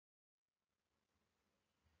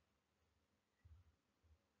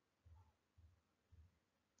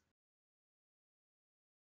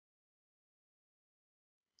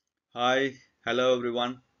Hi, hello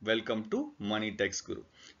everyone. Welcome to Money Text Guru.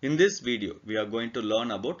 In this video, we are going to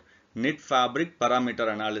learn about knit fabric parameter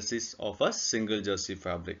analysis of a single jersey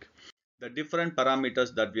fabric. The different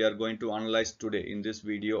parameters that we are going to analyze today in this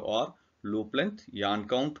video are loop length, yarn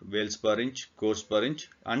count, wales per inch, coarse per inch,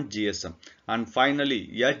 and GSM. And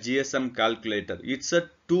finally, a GSM calculator. It's a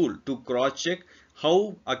tool to cross-check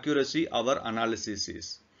how accuracy our analysis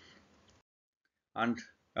is. And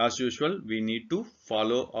as usual, we need to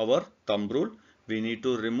follow our thumb rule. We need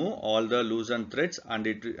to remove all the loosened threads and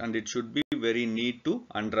it should be very neat to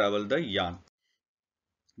unravel the yarn.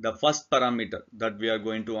 The first parameter that we are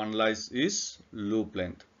going to analyze is loop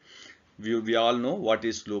length. We all know what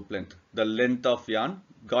is loop length. The length of yarn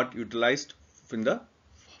got utilized in the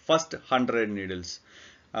first 100 needles.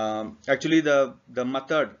 Actually, the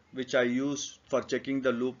method which I use for checking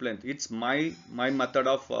the loop length, it's my method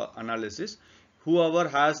of analysis. Whoever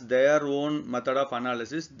has their own method of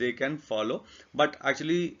analysis, they can follow. But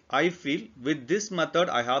actually, I feel with this method,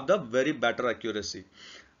 I have the very better accuracy.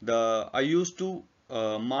 I used to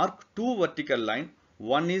mark two vertical line.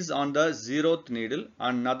 One is on the 0th needle,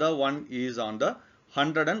 another one is on the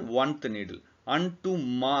 101th needle. And to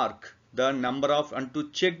mark the number of, and to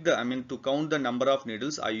check the, to count the number of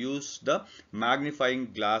needles, I use the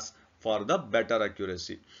magnifying glass for the better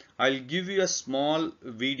accuracy. I'll give you a small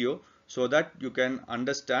video so that you can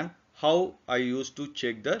understand how I used to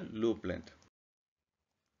check the loop length.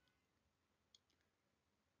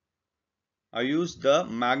 I use the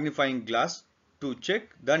magnifying glass to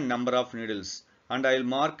check the number of needles, and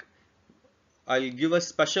I'll give a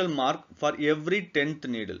special mark for every 10th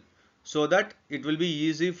needle so that it will be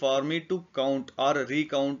easy for me to count or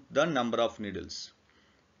recount the number of needles.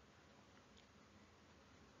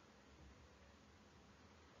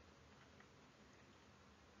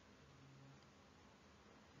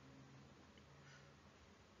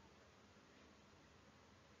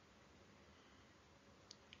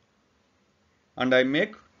 And I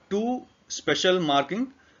make two special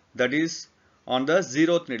marking, that is on the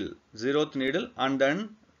 0th needle and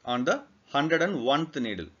then on the 101st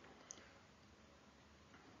needle.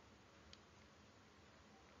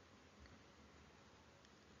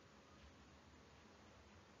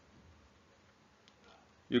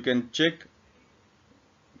 You can check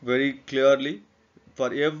very clearly.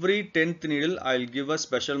 For every 10th needle, I'll give a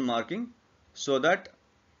special marking so that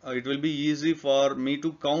it will be easy for me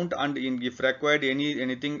to count, and if required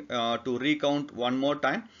anything to recount one more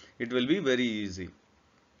time, it will be very easy.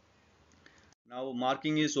 Now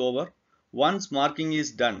marking is over. Once marking is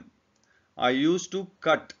done, I used to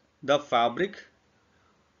cut the fabric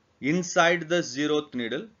inside the 0th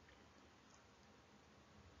needle.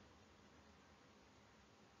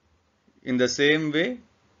 In the same way,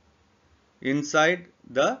 inside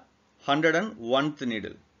the 101th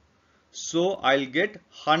needle. So I'll get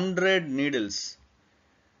 100 needles.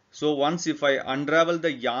 So once if I unravel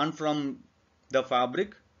the yarn from the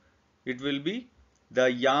fabric, it will be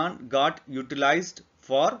the yarn got utilized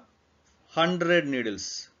for 100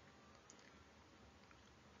 needles.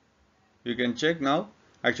 You can check now.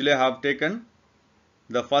 Actually, I have taken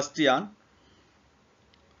the first yarn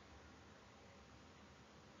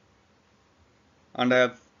and I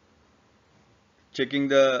have checking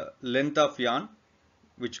the length of yarn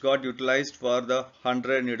which got utilized for the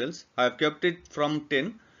 100 needles. I have kept it from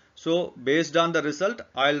 10. So based on the result,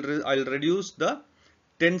 I'll reduce the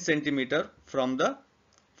 10 centimeter from the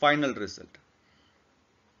final result.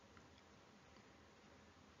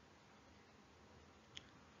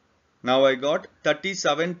 Now I got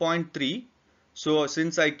 37.3. So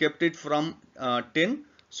since I kept it from 10,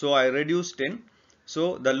 so I reduced 10.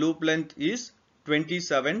 So the loop length is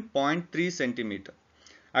 27.3 centimeter.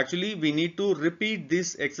 Actually, we need to repeat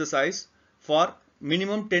this exercise for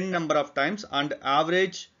minimum 10 number of times, and the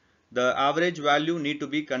average value need to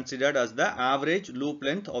be considered as the average loop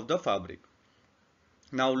length of the fabric.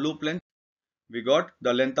 Now loop length, we got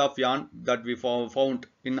the length of yarn that we found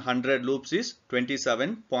in 100 loops is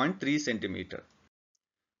 27.3 centimeter.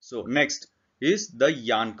 So next is the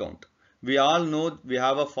yarn count. We all know we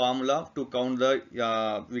have a formula to count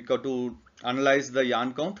to analyze the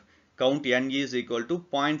yarn count. Count N is equal to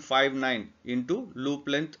 0.59 into loop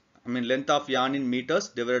length, length of yarn in meters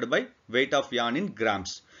divided by weight of yarn in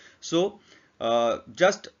grams. So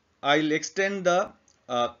just I'll extend the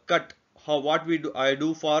cut. What I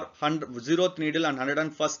do for 0th needle and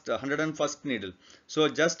 101st needle. So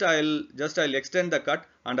I'll extend the cut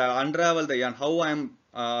and I unravel the yarn. How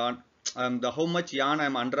much yarn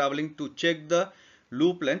I'm unraveling to check the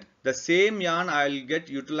loop length. The same yarn I'll get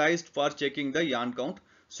utilized for checking the yarn count.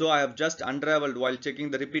 So I have just unraveled while checking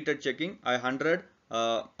the repeated checking. I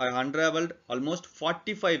I unraveled almost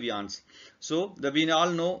 45 yarns. So we all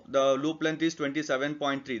know the loop length is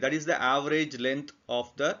 27.3. That is the average length of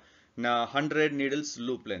the 100 needles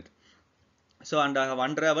loop length. So, and I have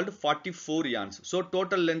unraveled 44 yarns. So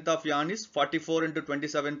total length of yarn is 44 into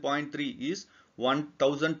 27.3 is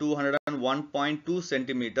 1201.2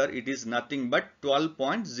 centimeter. It is nothing but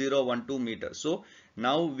 12.012 meters. So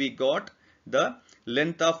now we got the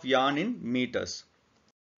length of yarn in meters.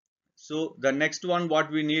 So the next one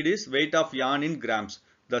what we need is weight of yarn in grams.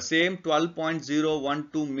 The same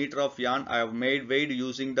 12.012 meter of yarn I have weighed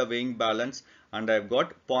using the weighing balance, and I have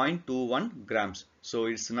got 0.21 grams. So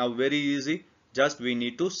it's now very easy. Just we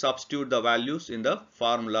need to substitute the values in the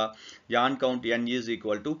formula. Yarn count N is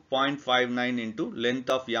equal to 0.59 into length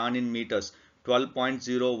of yarn in meters,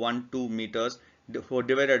 12.012 meters,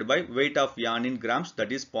 divided by weight of yarn in grams,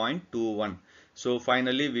 that is 0.21. So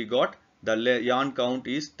finally we got the yarn count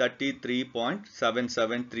is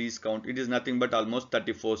 33.773 count. It is nothing but almost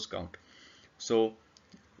 34's count. So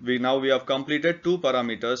we have completed two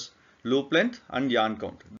parameters, loop length and yarn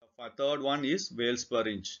count. The third one is wales per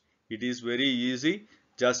inch. It is very easy,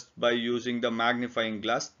 just by using the magnifying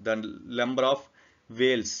glass. The number of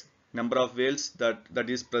wales that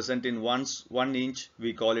is present in 1 inch,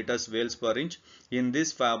 we call it as wales per inch. In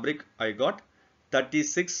this fabric I got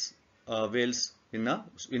 36 wales in a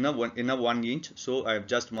 1 inch. So I have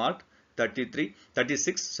just marked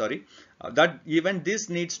 36, sorry. That even this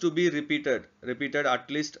needs to be repeated at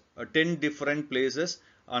least 10 different places,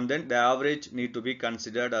 and then the average need to be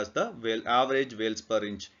considered as the average wales per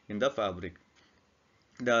inch in the fabric.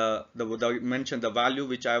 The value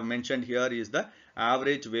which I have mentioned here is the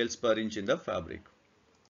average wales per inch in the fabric.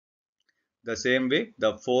 The same way,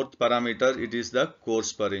 the fourth parameter, it is the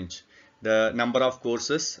coarse per inch. The number of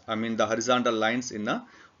courses, the horizontal lines in a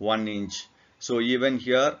 1 inch. So even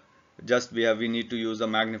here, just we need to use a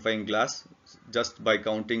magnifying glass just by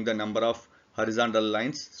counting the number of horizontal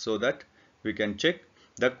lines, so that we can check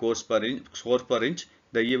the coarse per inch.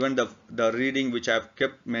 The reading which I have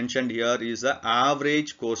kept mentioned here is the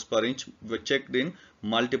average coarse per inch, checked in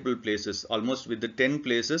multiple places. Almost with the 10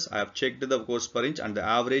 places I have checked the coarse per inch, and the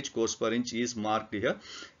average coarse per inch is marked here.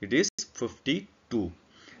 It is 52.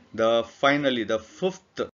 Finally, the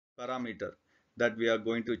fifth parameter that we are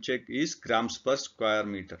going to check is grams per square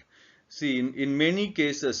meter. See, in many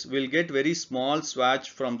cases we'll get very small swatch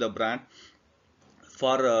from the brand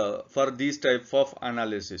for these type of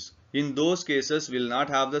analysis. In those cases, we'll not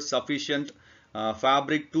have the sufficient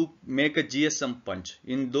fabric to make a GSM punch.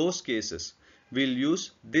 In those cases, we'll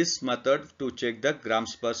use this method to check the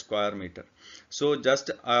grams per square meter. So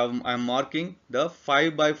just I'm marking the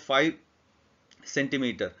 5 by 5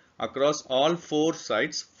 centimeter across all four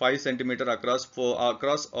sides, 5 centimeter across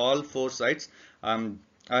all four sides. And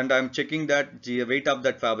I'm checking that weight of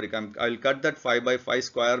that fabric. I'll cut that 5 by 5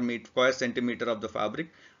 square centimeter of the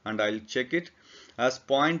fabric, and I'll check it as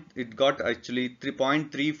it got actually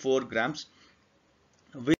 3.34 grams.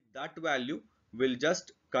 With that value, we'll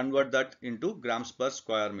just convert that into grams per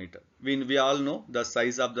square meter. We all know the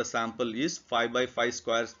size of the sample is 5 by 5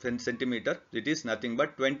 square centimeter. It is nothing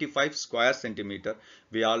but 25 square centimeter.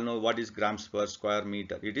 We all know what is grams per square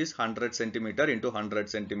meter. It is 100 centimeter into 100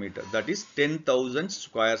 centimeter. That is 10,000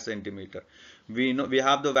 square centimeter. We know we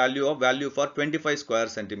have the value for 25 square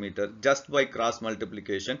centimeter. Just by cross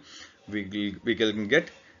multiplication, we can get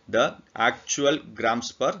the actual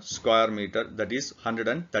grams per square meter, that is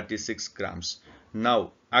 136 grams.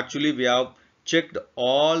 Now actually we have checked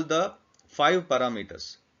all the 5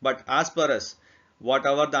 parameters, but as per us,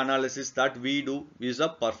 whatever the analysis that we do is a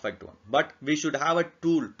perfect one. But we should have a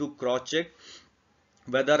tool to cross check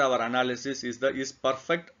whether our analysis is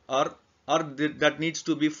perfect or that needs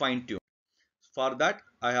to be fine tuned. For that,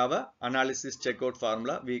 I have a analysis checkout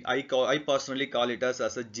formula. I personally call it as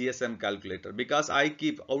a GSM calculator, because I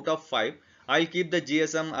keep out of 5, I'll keep the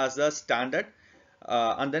GSM as a standard,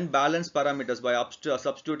 and then balance parameters by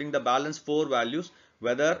substituting the balance 4 values,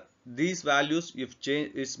 whether these values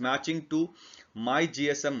is matching to my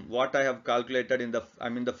GSM what I have calculated in the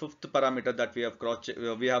the fifth parameter that we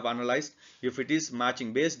have analyzed. If it is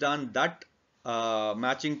matching, based on that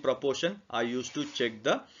matching proportion, I used to check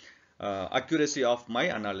the accuracy of my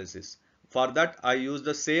analysis. For that, I use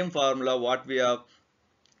the same formula what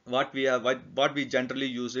we generally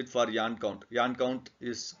use it for yarn count. Yarn count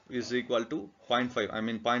is equal to 0.5,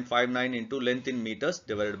 0.59 into length in meters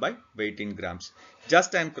divided by weight in grams.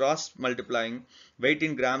 Just I am cross multiplying weight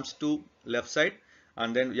in grams to left side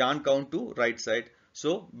and then yarn count to right side.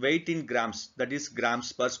 So weight in grams, that is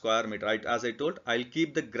grams per square meter. Right? As I told, I'll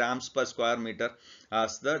keep the grams per square meter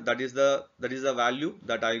as that is the value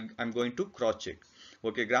that I'm going to cross check.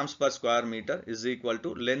 Okay, grams per square meter is equal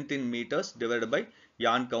to length in meters divided by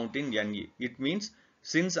yarn count in NE. It means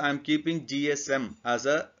since I am keeping GSM as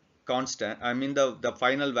a constant, I mean the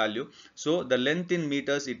final value. So the length in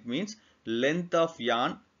meters, it means length of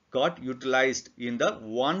yarn got utilized in the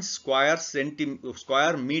 1 square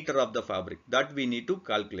meter of the fabric, that we need to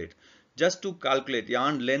calculate. Just to calculate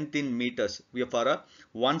yarn length in meters, we for a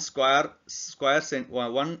 1 square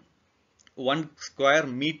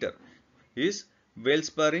meter is wales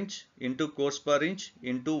per inch into coarse per inch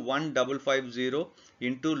into 1550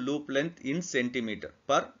 into loop length in centimeter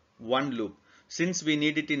per one loop. Since we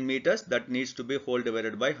need it in meters, that needs to be whole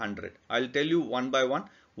divided by 100. I'll tell you one by one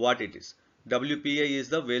what it is. WPI is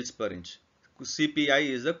the wales per inch. CPI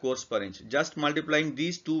is the coarse per inch. Just multiplying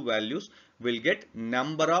these two values will get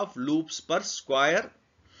number of loops per square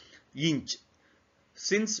inch.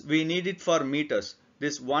 Since we need it for meters,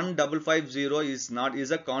 this 1550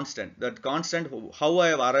 is a constant. That constant, how I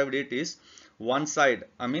have arrived it is one side.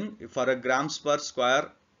 I mean, for a grams per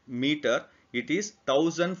square meter, it is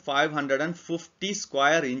 1550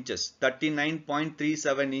 square inches.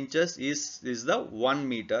 39.37 inches is the 1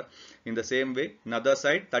 meter. In the same way, another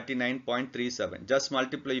side 39.37. Just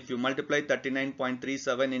multiply. If you multiply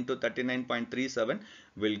 39.37 into 39.37,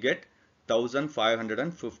 will get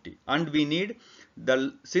 1550. And we need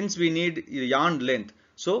since we need yarn length,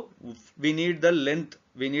 so we need the length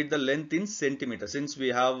in centimeter. Since we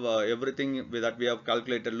have everything that we have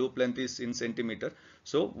calculated, loop length is in centimeter.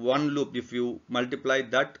 So one loop, if you multiply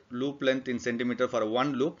that loop length in centimeter for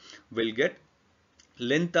one loop, will get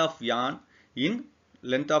length of yarn you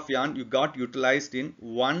got utilized in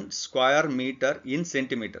 1 square meter in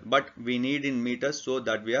centimeter, but we need in meters, so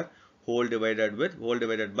that we are whole divided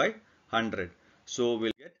by 100. So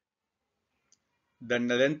we'll get the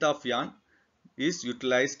length of yarn is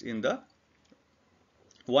utilized in the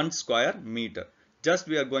 1 square meter. Just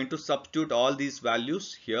we are going to substitute all these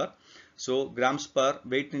values here. So grams per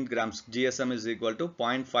weight in grams, GSM is equal to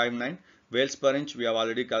 0.59. Wales per inch we have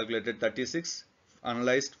already calculated 36,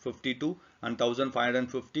 analyzed 52 and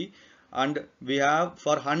 1550. And we have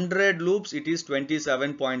for 100 loops it is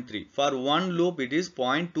 27.3. For one loop it is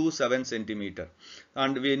 0.27 centimeter.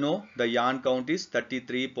 And we know the yarn count is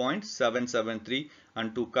 33.773.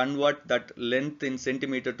 And to convert that length in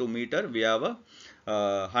centimeter to meter, we have a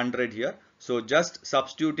 100 here. So just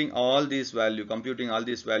substituting all these value, computing all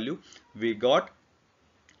these value, we got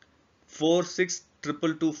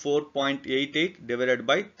 46224.88 divided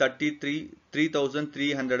by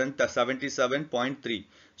 3377.3.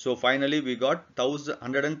 So finally we got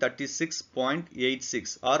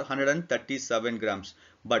 136.86 or 137 grams.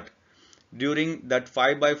 But during that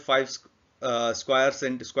 5 by 5 square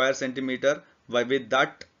centimeter, with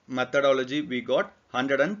that methodology we got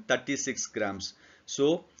 136 grams.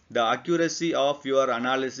 So the accuracy of your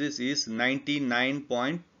analysis is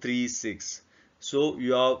 99.36. So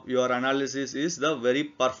your analysis is the very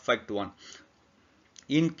perfect one.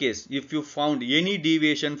 In case if you found any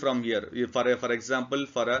deviation from here, for example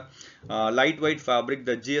for a lightweight fabric,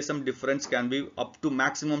 the GSM difference can be up to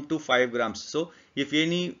maximum to 5 grams. So if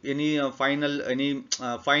any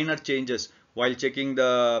finer changes while checking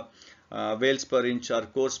the wales per inch or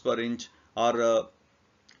coarse per inch or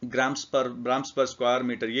grams per square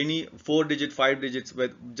meter, any 4 digit 5 digits,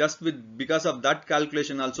 because of that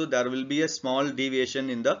calculation also there will be a small deviation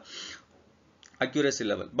in the accuracy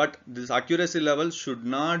level, but this accuracy level should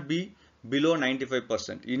not be below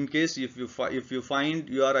 95%. In case if you find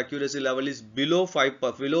your accuracy level is below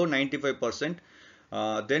 95%,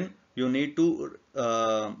 then you need to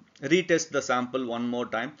retest the sample one more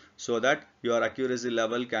time, so that your accuracy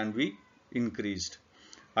level can be increased.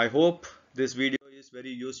 I hope this video is very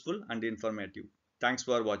useful and informative. Thanks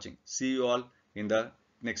for watching. See you all in the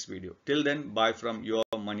next video. Till then, bye from your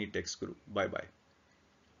Money Text Guru. Bye bye.